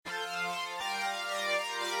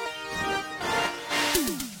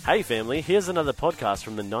Hey family, here's another podcast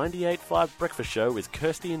from the 98.5 Breakfast Show with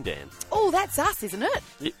Kirsty and Dan. Oh, that's us, isn't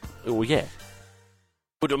it? Oh yeah.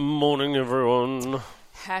 Good morning everyone.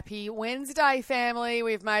 Happy Wednesday, family.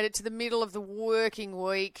 We've made it to the middle of the working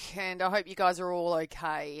week, and I hope you guys are all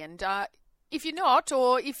okay. And if you're not,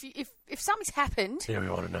 or if something's happened, Yeah, we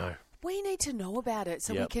want to know. we need to know about it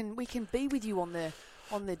so Yep. we can be with you on the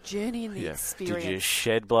journey and the experience. Did your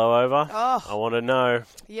shed blow over? Oh. I want to know.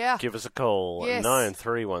 Yeah. Give us a call. Yes.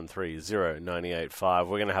 93130985.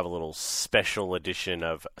 We're going to have a little special edition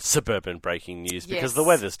of Suburban Breaking News because Yes. the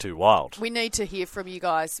weather's too wild. We need to hear from you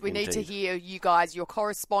guys. We need to Indeed. hear you guys, your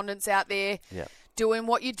correspondents out there, Yeah. doing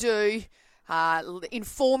what you do,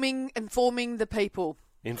 informing the people.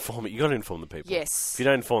 You got to inform the people. Yes. If you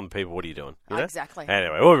don't inform the people, what are you doing? You know? Exactly.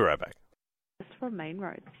 Anyway, we'll be right back. For main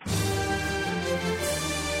roads.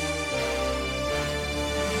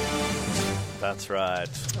 That's right.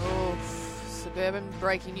 Oh, Suburban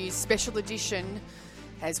Breaking News special edition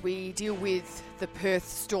as we deal with the Perth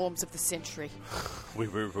storms of the century. We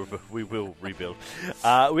will rebuild.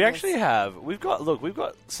 We actually we've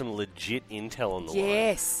got some legit intel on the line.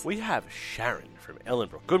 Yes. We have Sharon from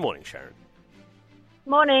Ellenbrook. Good morning, Sharon.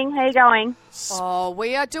 Morning, how you going? Oh,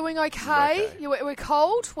 we are doing okay. Okay. We're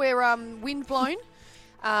cold. We're wind blown.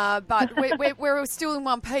 But we're still in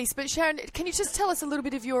one piece. But Sharon, can you just tell us a little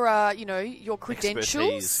bit of your, your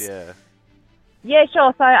credentials? Expertise, yeah. Yeah,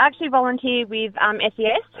 sure. So I actually volunteer with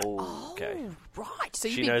SES. Oh, okay. Oh, right. So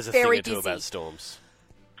She you've been knows a thing very or two busy. about storms.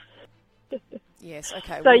 Yes.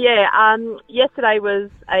 Okay. So yesterday was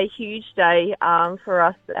a huge day for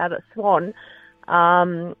us out at Swan.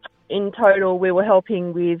 In total, we were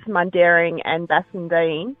helping with Mundaring and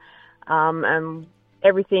Bassendean, and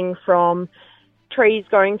everything from trees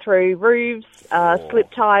going through roofs, slip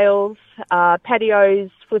tiles, patios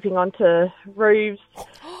flipping onto roofs,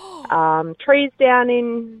 trees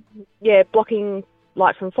down blocking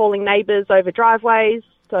like from falling neighbours over driveways.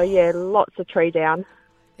 So lots of tree down.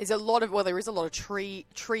 There is a lot of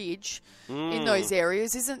treeage in those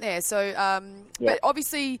areas, isn't there? So, but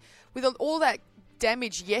obviously with all that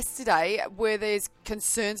damage yesterday, were there's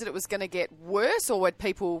concerns that it was going to get worse, or were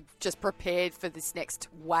people just prepared for this next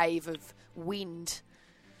wave of wind?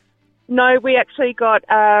 No, we actually got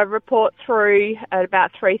a report through at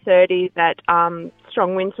about 3:30 that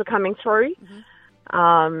strong winds were coming through. Mm-hmm.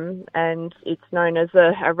 And it's known as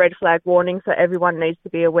a red flag warning, so everyone needs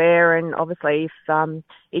to be aware. And obviously, if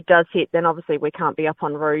it does hit, then obviously we can't be up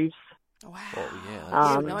on roofs. Wow.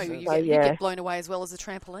 Oh, yeah. You get blown away as well as the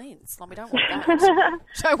trampolines. Like, we don't want that.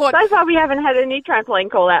 So far we haven't had any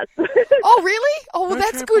trampoline call-outs. Oh, really? Oh, well,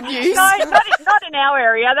 that's good news. No, not in our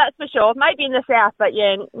area, that's for sure. Maybe in the south, but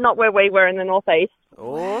not where we were in the northeast.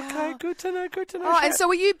 Okay, good to know. Oh, and so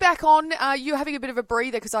are you back on? You're having a bit of a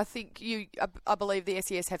breather because I think I believe the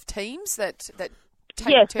SES have teams that take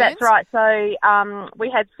Yes, turns. that's right. So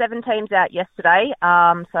we had 7 teams out yesterday.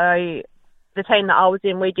 So the team that I was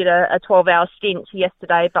in, we did a 12-hour stint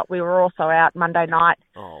yesterday, but we were also out Monday night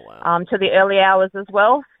to the early hours as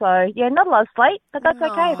well. So, not a lot of sleep, but that's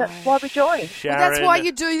okay. That's why we joined. Sharon, Well, that's why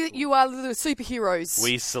you are the superheroes.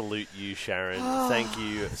 we salute you, Sharon. Thank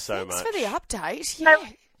you so much. Thanks for the update. No. Yeah.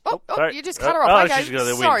 Oh, Sorry. you just cut her off. Okay. She's got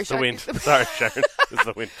the wind. Sorry, the Sharon. wind. Sorry, Sharon. It's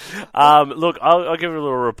the wind. Look, I'll give you a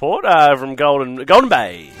little report from Golden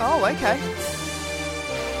Bay. Oh, okay.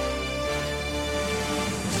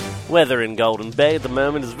 Weather in Golden Bay at the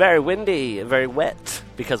moment is very windy and very wet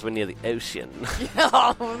because we're near the ocean.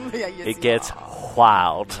 It gets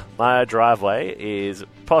wild. My driveway is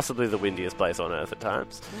possibly the windiest place on earth at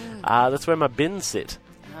times. That's where my bins sit.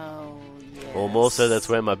 Oh, yes. Or more so, that's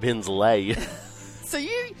where my bins lay. So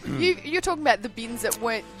you're talking about the bins that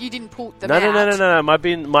you didn't pull them No. out. My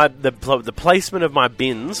bin, the placement of my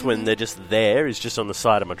bins when they're just there is just on the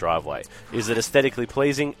side of my driveway. Is it aesthetically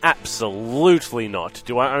pleasing? Absolutely not.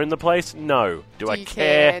 Do I own the place? No. Do I you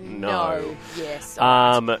care? No. Yes.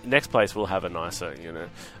 Next place will have a nicer,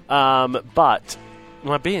 but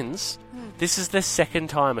my bins. This is the second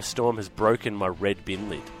time a storm has broken my red bin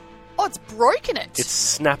lid. Oh, it's broken it. It's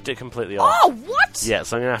snapped it completely off. Oh, what? Yeah,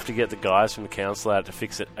 so I'm going to have to get the guys from the council out to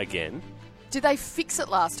fix it again. Did they fix it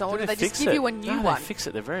last time, or did they just give you a new No, one? they fix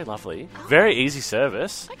it. They're very lovely. Very easy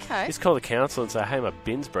service. Okay. Just call the council and say, hey, my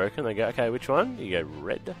bin's broken. They go, okay, which one? You go,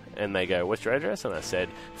 red. And they go, what's your address? And I said,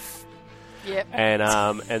 Yep.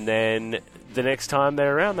 and then the next time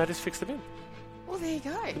they're around, they just fix the bin. Well, there you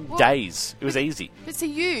go. Well, Days. It was easy. But see,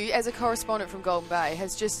 you, as a correspondent from Golden Bay,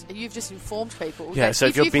 you've just informed people. Yeah, that so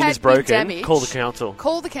if your bin is broken, call the council.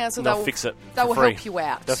 Call the council. They'll fix it. They will help you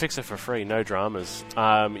out. They'll fix it for free. No dramas.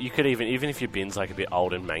 You could even if your bin's like a bit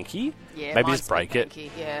old and manky, maybe just break it.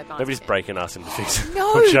 Yeah, Nobody's breaking us into fix it.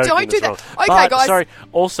 No, don't do that. Wrong. Okay, but, guys. Sorry.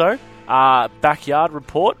 Also, backyard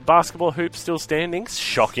report. Basketball hoop still standing.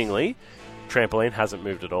 Shockingly, trampoline hasn't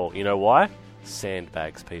moved at all. You know why?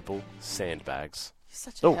 Sandbags, people. Sandbags. You're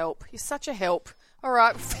such a help. You're such a help. All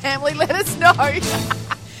right, family, let us know.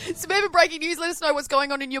 Suburban Breaking News, let us know what's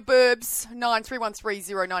going on in your burbs.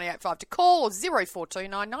 93130985 to call, or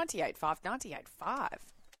 0429 985 985.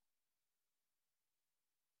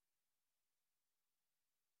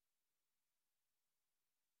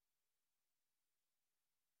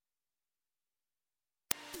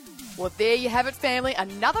 Well, there you have it, family.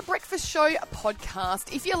 Another Breakfast Show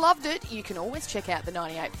podcast. If you loved it, you can always check out the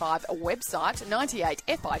 98.5 website,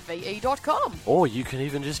 98five.com. Or you can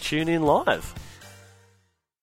even just tune in live.